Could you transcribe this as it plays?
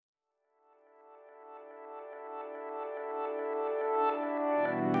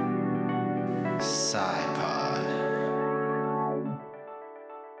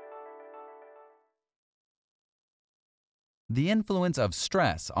The influence of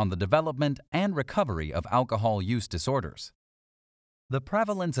stress on the development and recovery of alcohol use disorders. The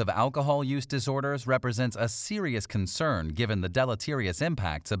prevalence of alcohol use disorders represents a serious concern given the deleterious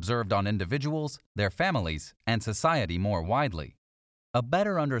impacts observed on individuals, their families, and society more widely. A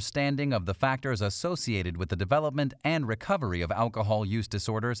better understanding of the factors associated with the development and recovery of alcohol use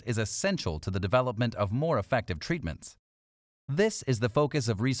disorders is essential to the development of more effective treatments. This is the focus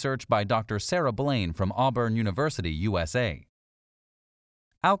of research by Dr. Sarah Blaine from Auburn University, USA.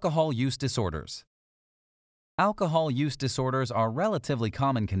 Alcohol use disorders. Alcohol use disorders are relatively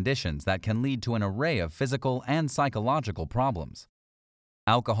common conditions that can lead to an array of physical and psychological problems.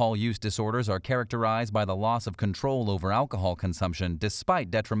 Alcohol use disorders are characterized by the loss of control over alcohol consumption despite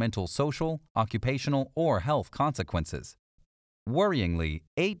detrimental social, occupational, or health consequences. Worryingly,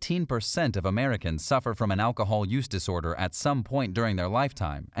 18% of Americans suffer from an alcohol use disorder at some point during their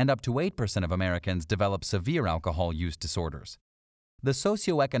lifetime, and up to 8% of Americans develop severe alcohol use disorders. The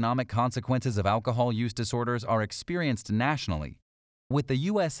socioeconomic consequences of alcohol use disorders are experienced nationally, with the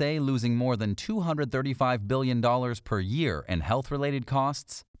USA losing more than $235 billion per year in health-related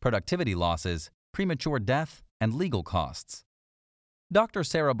costs, productivity losses, premature death, and legal costs. Dr.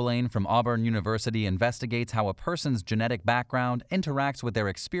 Sarah Blaine from Auburn University investigates how a person's genetic background interacts with their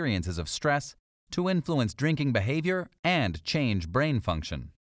experiences of stress to influence drinking behavior and change brain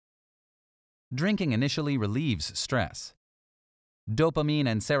function. Drinking initially relieves stress. Dopamine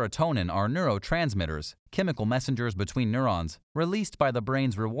and serotonin are neurotransmitters, chemical messengers between neurons, released by the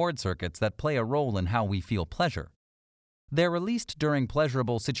brain's reward circuits that play a role in how we feel pleasure. They're released during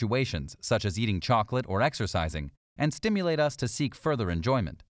pleasurable situations, such as eating chocolate or exercising, and stimulate us to seek further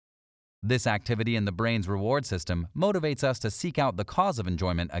enjoyment. This activity in the brain's reward system motivates us to seek out the cause of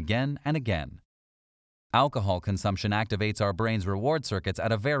enjoyment again and again. Alcohol consumption activates our brain's reward circuits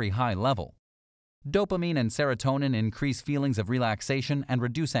at a very high level. Dopamine and serotonin increase feelings of relaxation and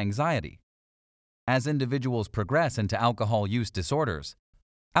reduce anxiety. As individuals progress into alcohol use disorders,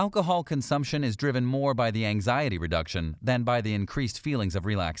 alcohol consumption is driven more by the anxiety reduction than by the increased feelings of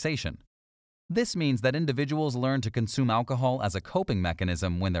relaxation. This means that individuals learn to consume alcohol as a coping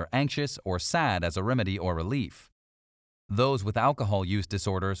mechanism when they're anxious or sad as a remedy or relief. Those with alcohol use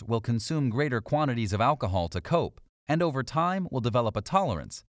disorders will consume greater quantities of alcohol to cope, and over time will develop a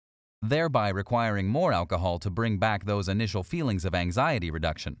tolerance, thereby requiring more alcohol to bring back those initial feelings of anxiety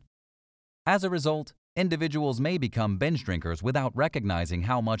reduction. As a result, individuals may become binge drinkers without recognizing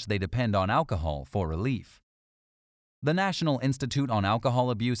how much they depend on alcohol for relief. The National Institute on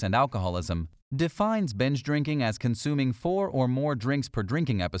Alcohol Abuse and Alcoholism defines binge drinking as consuming 4 or more drinks per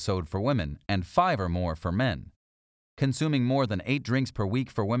drinking episode for women and 5 or more for men. Consuming more than 8 drinks per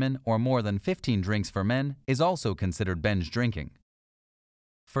week for women or more than 15 drinks for men is also considered binge drinking.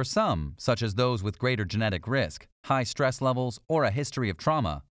 For some, such as those with greater genetic risk, high stress levels, or a history of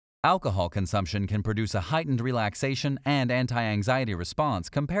trauma, alcohol consumption can produce a heightened relaxation and anti-anxiety response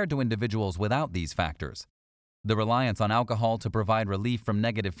compared to individuals without these factors. The reliance on alcohol to provide relief from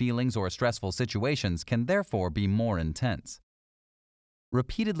negative feelings or stressful situations can therefore be more intense.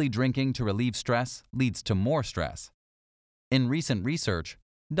 Repeatedly drinking to relieve stress leads to more stress. In recent research,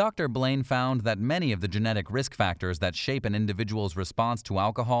 Dr. Blaine found that many of the genetic risk factors that shape an individual's response to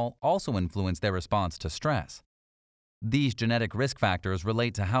alcohol also influence their response to stress. These genetic risk factors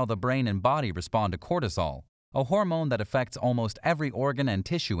relate to how the brain and body respond to cortisol, a hormone that affects almost every organ and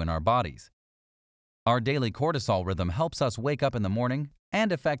tissue in our bodies. Our daily cortisol rhythm helps us wake up in the morning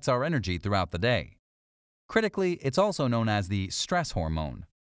and affects our energy throughout the day. Critically, it's also known as the stress hormone.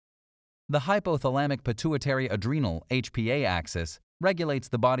 The hypothalamic pituitary adrenal HPA axis regulates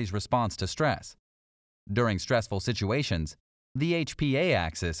the body's response to stress. During stressful situations, the HPA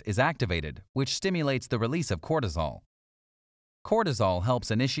axis is activated, which stimulates the release of cortisol. Cortisol helps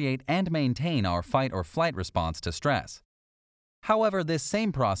initiate and maintain our fight or flight response to stress. However, this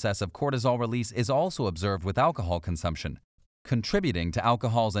same process of cortisol release is also observed with alcohol consumption, contributing to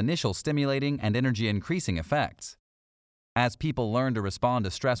alcohol's initial stimulating and energy-increasing effects. As people learn to respond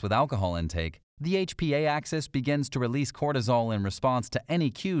to stress with alcohol intake, the HPA axis begins to release cortisol in response to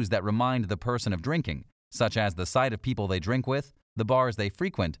any cues that remind the person of drinking, such as the sight of people they drink with, the bars they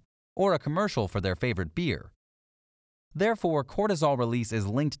frequent, or a commercial for their favorite beer. Therefore, cortisol release is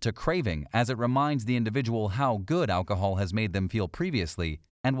linked to craving as it reminds the individual how good alcohol has made them feel previously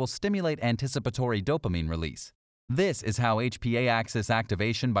and will stimulate anticipatory dopamine release. This is how HPA axis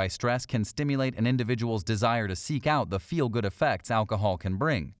activation by stress can stimulate an individual's desire to seek out the feel-good effects alcohol can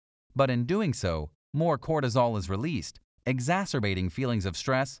bring. But in doing so, more cortisol is released, exacerbating feelings of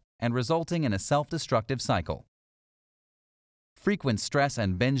stress and resulting in a self-destructive cycle. Frequent stress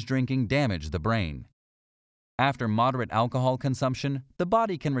and binge drinking damage the brain. After moderate alcohol consumption, the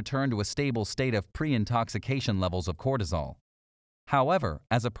body can return to a stable state of pre-intoxication levels of cortisol. However,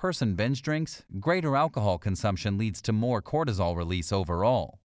 as a person binge drinks, greater alcohol consumption leads to more cortisol release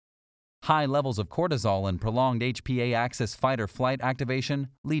overall. High levels of cortisol and prolonged HPA axis fight-or-flight activation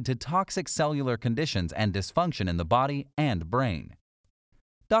lead to toxic cellular conditions and dysfunction in the body and brain.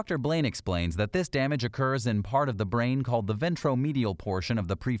 Dr. Blaine explains that this damage occurs in part of the brain called the ventromedial portion of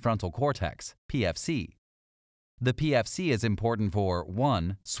the prefrontal cortex, PFC. The PFC is important for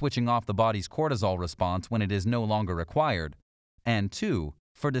 1. Switching off the body's cortisol response when it is no longer required, and 2.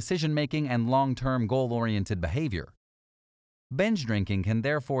 For decision-making and long-term goal-oriented behavior. Binge drinking can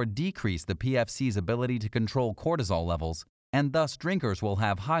therefore decrease the PFC's ability to control cortisol levels, and thus drinkers will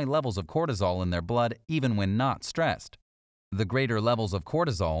have high levels of cortisol in their blood even when not stressed. The greater levels of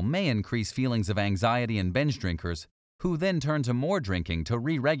cortisol may increase feelings of anxiety in binge drinkers, who then turn to more drinking to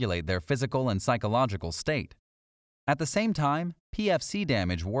re-regulate their physical and psychological state. At the same time, PFC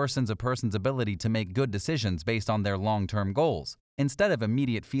damage worsens a person's ability to make good decisions based on their long-term goals, instead of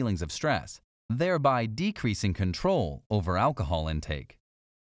immediate feelings of stress, thereby decreasing control over alcohol intake.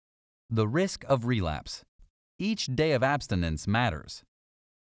 The risk of relapse. Each day of abstinence matters.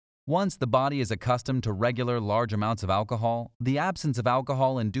 Once the body is accustomed to regular large amounts of alcohol, the absence of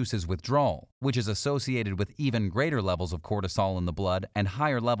alcohol induces withdrawal, which is associated with even greater levels of cortisol in the blood and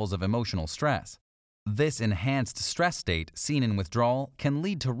higher levels of emotional stress. This enhanced stress state seen in withdrawal can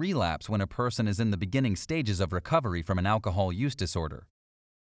lead to relapse when a person is in the beginning stages of recovery from an alcohol use disorder.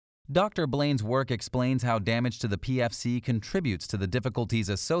 Dr. Blaine's work explains how damage to the PFC contributes to the difficulties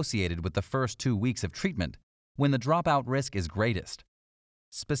associated with the first 2 weeks of treatment, when the dropout risk is greatest.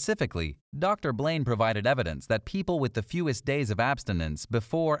 Specifically, Dr. Blaine provided evidence that people with the fewest days of abstinence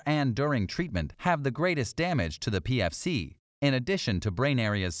before and during treatment have the greatest damage to the PFC, in addition to brain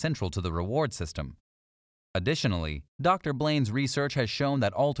areas central to the reward system. Additionally, Dr. Blaine's research has shown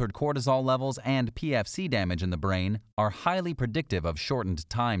that altered cortisol levels and PFC damage in the brain are highly predictive of shortened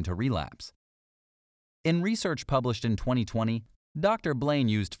time to relapse. In research published in 2020, Dr. Blaine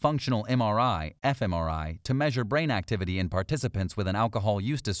used functional MRI, fMRI, to measure brain activity in participants with an alcohol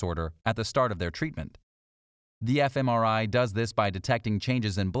use disorder at the start of their treatment. The fMRI does this by detecting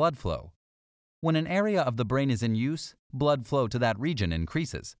changes in blood flow. When an area of the brain is in use, blood flow to that region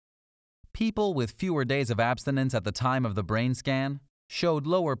increases. People with fewer days of abstinence at the time of the brain scan showed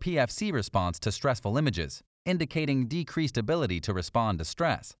lower PFC response to stressful images, indicating decreased ability to respond to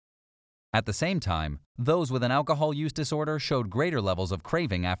stress. At the same time, those with an alcohol use disorder showed greater levels of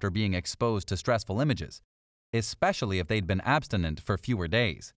craving after being exposed to stressful images, especially if they'd been abstinent for fewer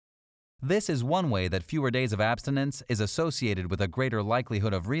days. This is one way that fewer days of abstinence is associated with a greater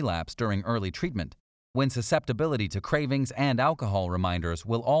likelihood of relapse during early treatment, when susceptibility to cravings and alcohol reminders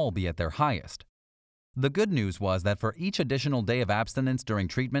will all be at their highest. The good news was that for each additional day of abstinence during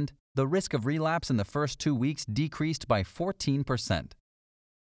treatment, the risk of relapse in the first 2 weeks decreased by 14%.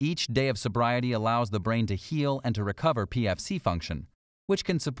 Each day of sobriety allows the brain to heal and to recover PFC function, which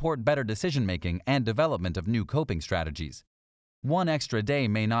can support better decision-making and development of new coping strategies. One extra day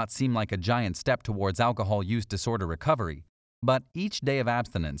may not seem like a giant step towards alcohol use disorder recovery, but each day of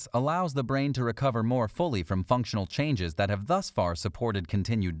abstinence allows the brain to recover more fully from functional changes that have thus far supported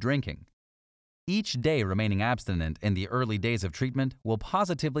continued drinking. Each day remaining abstinent in the early days of treatment will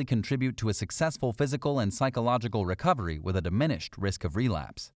positively contribute to a successful physical and psychological recovery with a diminished risk of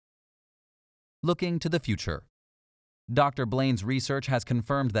relapse. Looking to the future. Dr. Blaine's research has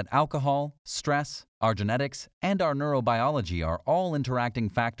confirmed that alcohol, stress, our genetics, and our neurobiology are all interacting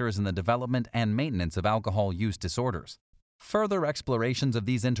factors in the development and maintenance of alcohol use disorders. Further explorations of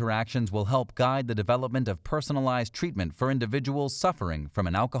these interactions will help guide the development of personalized treatment for individuals suffering from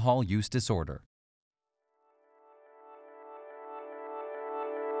an alcohol use disorder.